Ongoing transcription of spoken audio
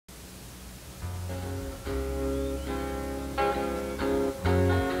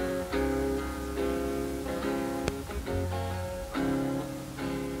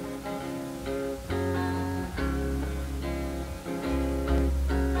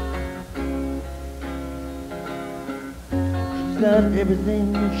got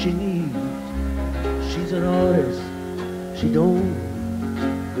everything she needs. She's an artist, she don't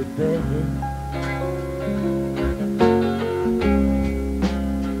get begging.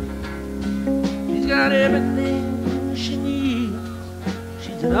 She's got everything she needs.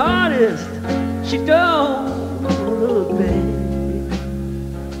 She's an artist, she don't look bad.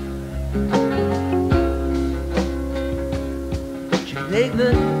 She take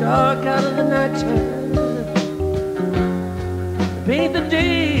the dark out of the nighttime, paint the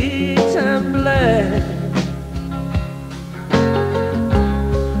daytime black.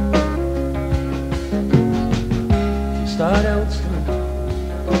 Start out slow,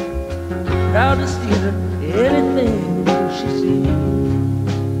 proud to steal anything she sees.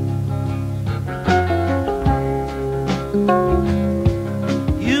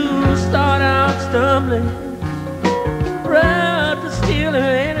 You start out stumbling, proud to steal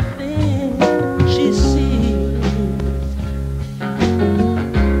anything she sees.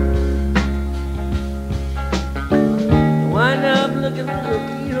 Wind up looking for a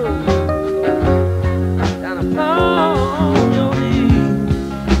hero down upon your knees.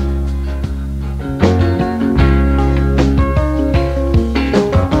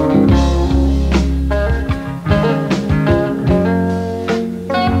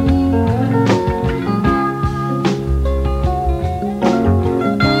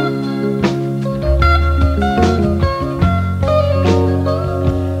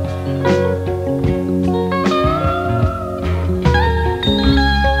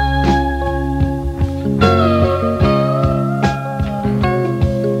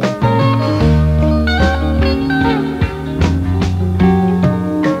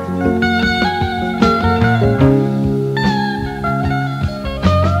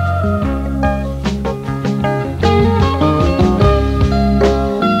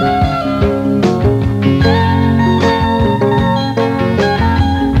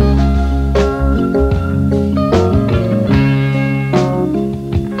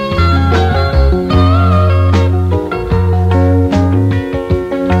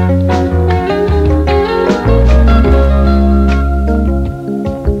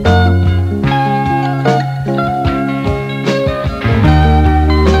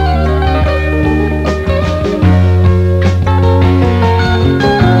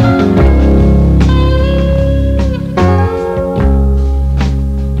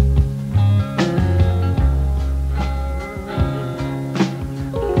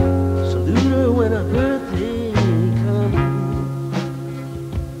 When her birthday comes,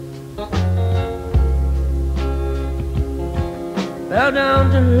 bow down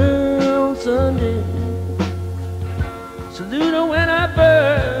to her on Sunday. Salute her when her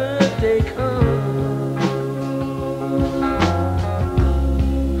birthday comes.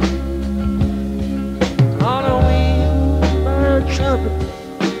 Halloween by her trumpet.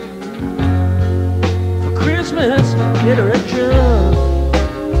 For Christmas, get her a drum.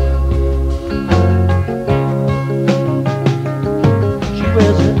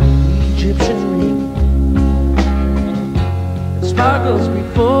 Sparkles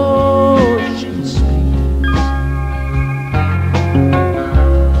before she speaks.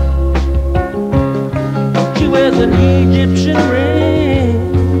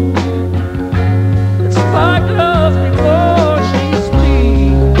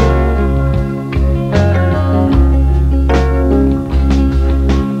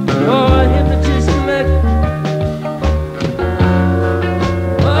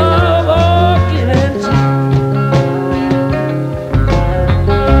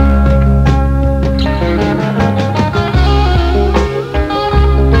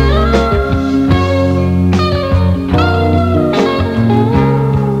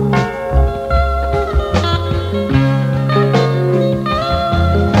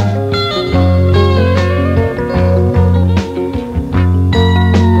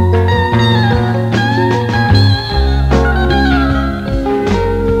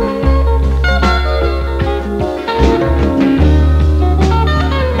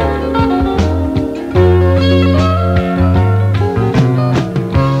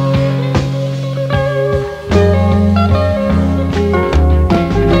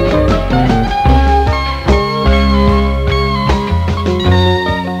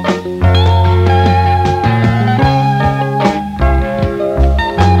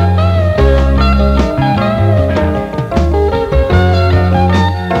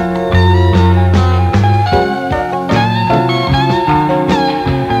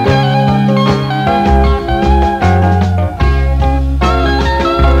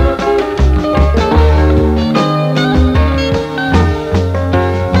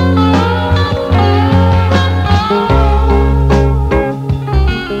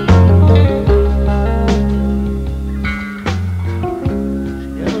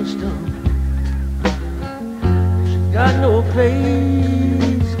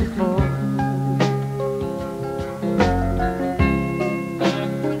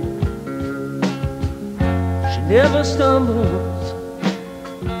 ever stumbles,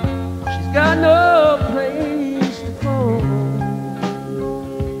 she's got no place to fall.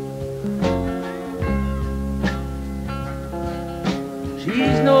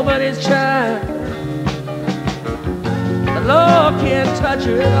 She's nobody's child, the law can't touch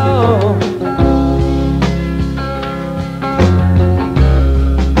her at all.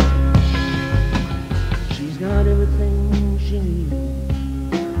 She's got everything she needs.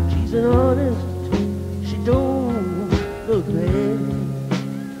 She's an artist, she don't look bad.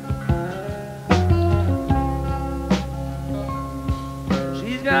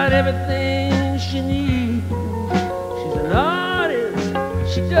 She's got everything she needs. She's an artist,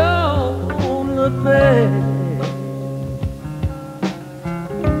 she don't look bad.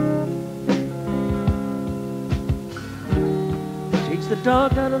 Takes the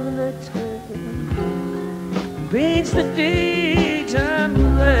dark out of the nighttime, paints the daytime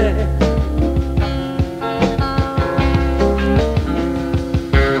black.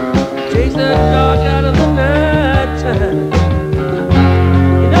 Takes the dark out of the nighttime.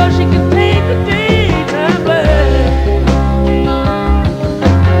 You know she can paint the daytime black.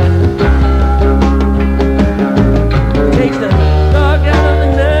 Takes the dark out of the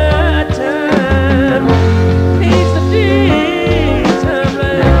nighttime, paints the daytime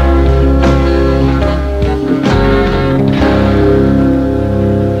black.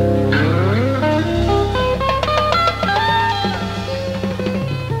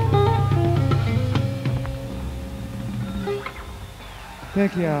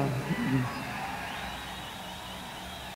 Thank you.